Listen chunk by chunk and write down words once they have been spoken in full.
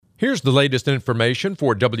Here's the latest information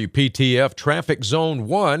for WPTF Traffic Zone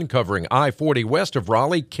 1 covering I-40 west of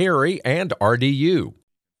Raleigh, Cary, and RDU.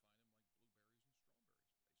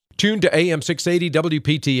 Tune to AM 680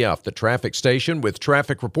 WPTF, the traffic station with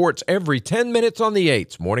traffic reports every 10 minutes on the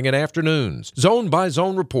 8s, morning and afternoons.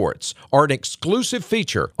 Zone-by-zone reports are an exclusive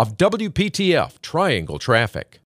feature of WPTF Triangle Traffic.